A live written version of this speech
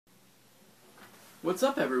What's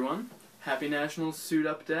up, everyone? Happy National Suit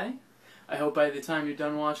Up Day. I hope by the time you're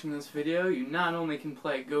done watching this video, you not only can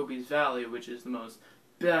play Gobi's Valley, which is the most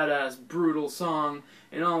badass, brutal song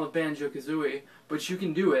in all of Banjo Kazooie, but you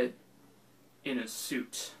can do it in a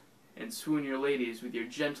suit and swoon your ladies with your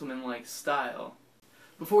gentleman-like style.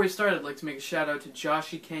 Before we start, I'd like to make a shout out to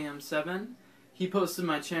JoshyKM7. He posted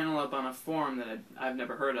my channel up on a forum that I've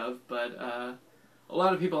never heard of, but a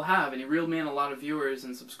lot of people have, and he reeled me in a lot of viewers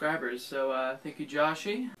and subscribers, so thank you,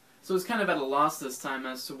 Joshy. So I was kind of at a loss this time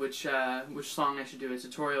as to which song I should do a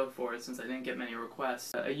tutorial for, since I didn't get many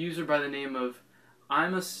requests. A user by the name of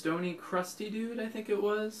I'm a Stony Crusty Dude, I think it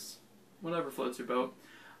was, whatever floats your boat,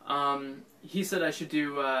 he said I should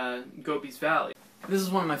do Gobi's Valley. This is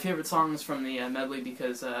one of my favorite songs from the medley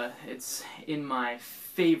because it's in my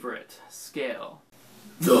favorite scale.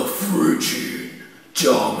 The Phrygian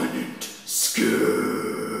Dominant Scale.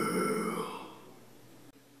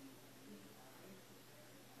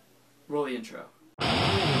 Roll the intro.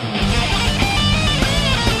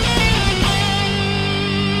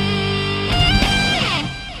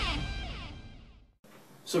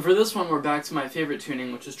 So for this one, we're back to my favorite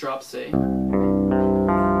tuning, which is drop C.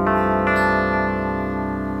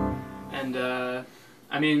 And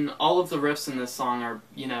I mean, all of the riffs in this song are,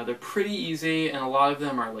 they're pretty easy, and a lot of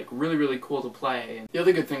them are like really cool to play. The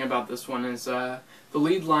other good thing about this one is the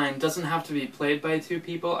lead line doesn't have to be played by two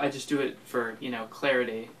people. I just do it for,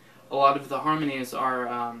 clarity. A lot of the harmonies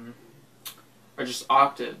are just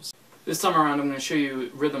octaves. This time around I'm going to show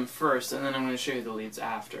you rhythm first, and then I'm going to show you the leads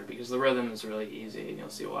after, because the rhythm is really easy, and you'll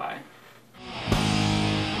see why.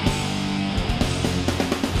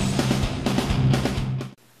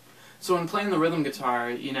 So when playing the rhythm guitar,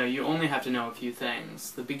 you only have to know a few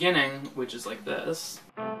things. The beginning, which is like this.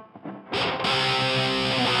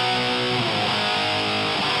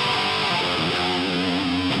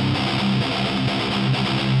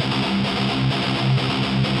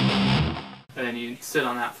 And then you sit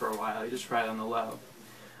on that for a while, you just try it on the low.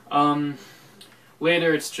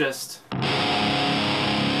 Later it's just...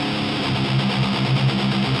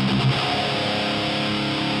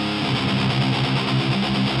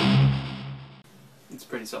 It's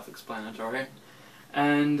pretty self-explanatory.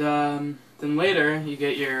 And then later you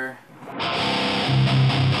get your...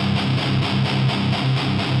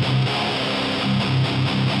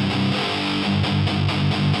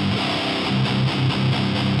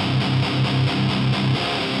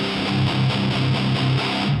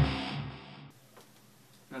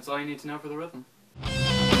 That's all you need to know for the rhythm.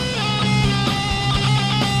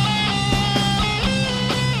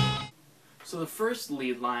 So the first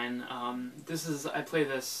lead line, I play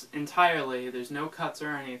this entirely, there's no cuts or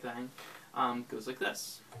anything, goes like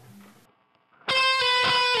this.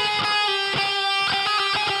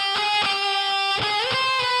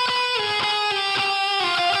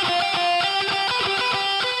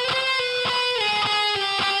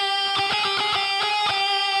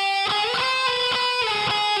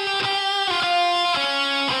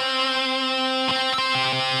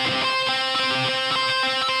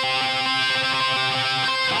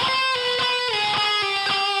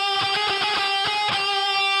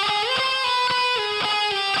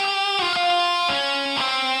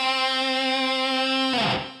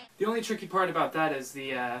 The only tricky part about that is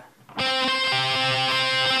the,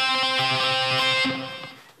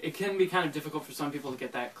 it can be kind of difficult for some people to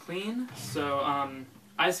get that clean, so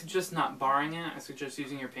I suggest not barring it. I suggest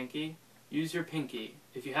using your pinky. Use your pinky.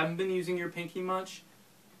 If you haven't been using your pinky much,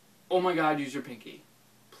 oh my god, use your pinky.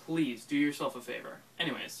 Please, do yourself a favor.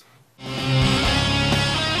 Anyways.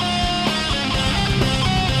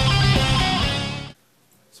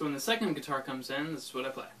 So when the second guitar comes in, this is what I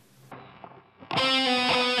play.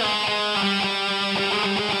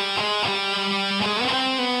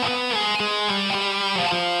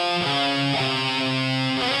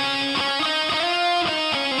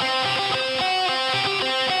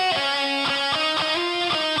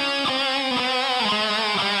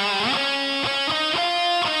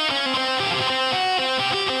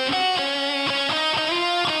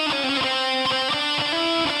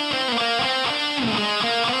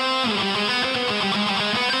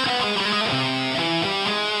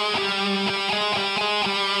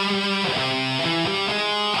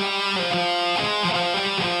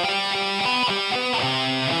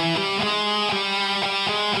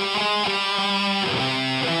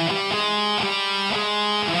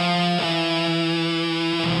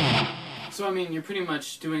 So, I mean, you're pretty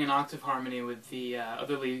much doing an octave harmony with the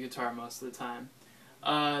other lead guitar most of the time.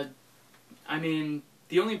 I mean,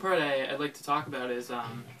 the only part I'd like to talk about is the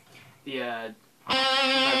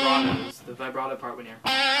vibratos, the vibrato part when you're...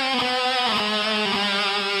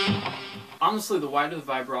 honestly, the wider the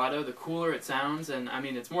vibrato, the cooler it sounds, and I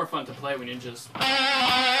mean, it's more fun to play when you're just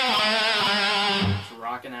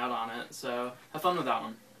rocking out on it, so have fun with that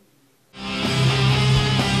one.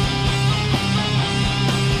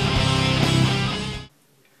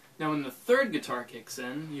 Now when the third guitar kicks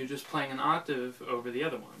in, you're just playing an octave over the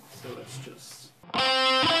other one, so it's just...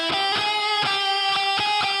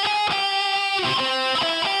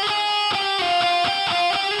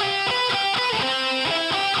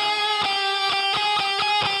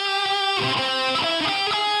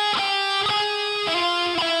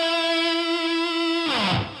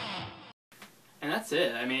 And that's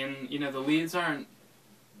it. I mean, you know, the leads aren't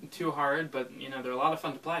too hard, but, you know, they're a lot of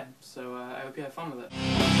fun to play, so I hope you have fun with it.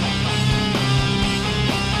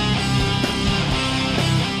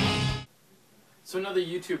 So another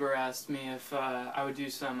YouTuber asked me if I would do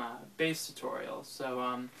some bass tutorials,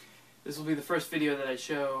 so this will be the first video that I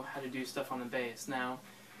show how to do stuff on the bass. Now,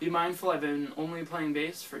 be mindful, I've been only playing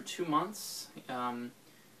bass for 2 months,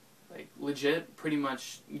 like legit, pretty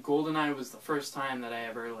much. GoldenEye was the first time that I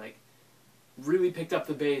ever like really picked up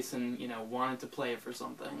the bass and, you know, wanted to play it for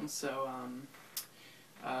something, so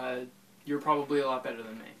you're probably a lot better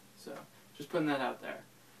than me, so just putting that out there.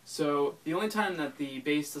 So the only time that the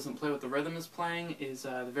bass doesn't play what the rhythm is playing is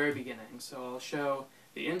the very beginning. So I'll show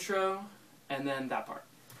the intro and then that part.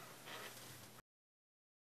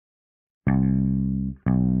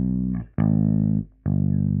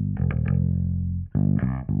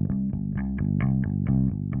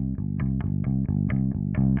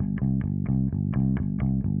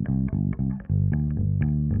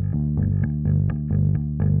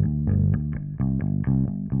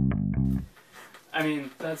 I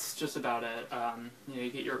mean, that's just about it. You know,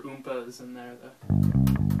 you get your oompas in there.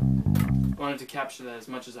 I wanted to capture that as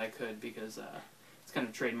much as I could because it's kind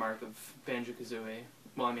of trademark of Banjo Kazooie.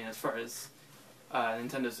 Well, I mean, as far as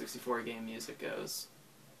Nintendo 64 game music goes.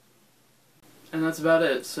 And that's about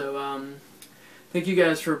it. So, thank you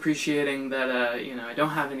guys for appreciating that, you know, I don't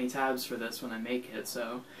have any tabs for this when I make it.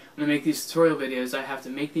 So, when I make these tutorial videos, I have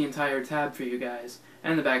to make the entire tab for you guys,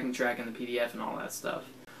 and the backing track and the PDF and all that stuff.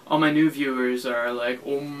 All my new viewers are like,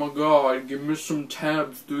 oh my god, give me some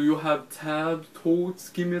tabs. Do you have tabs? Totes,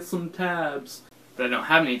 give me some tabs. But I don't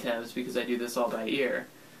have any tabs because I do this all by ear.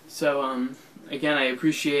 So, again, I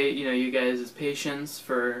appreciate, you know, you guys' patience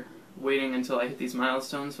for waiting until I hit these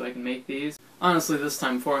milestones so I can make these. Honestly, this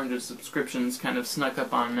time 400 subscriptions kind of snuck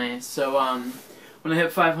up on me. So, when I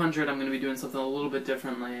hit 500, I'm going to be doing something a little bit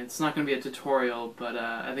differently. It's not going to be a tutorial, but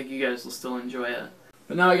I think you guys will still enjoy it.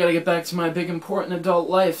 But now I gotta get back to my big important adult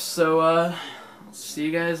life, so I'll see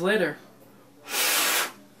you guys later.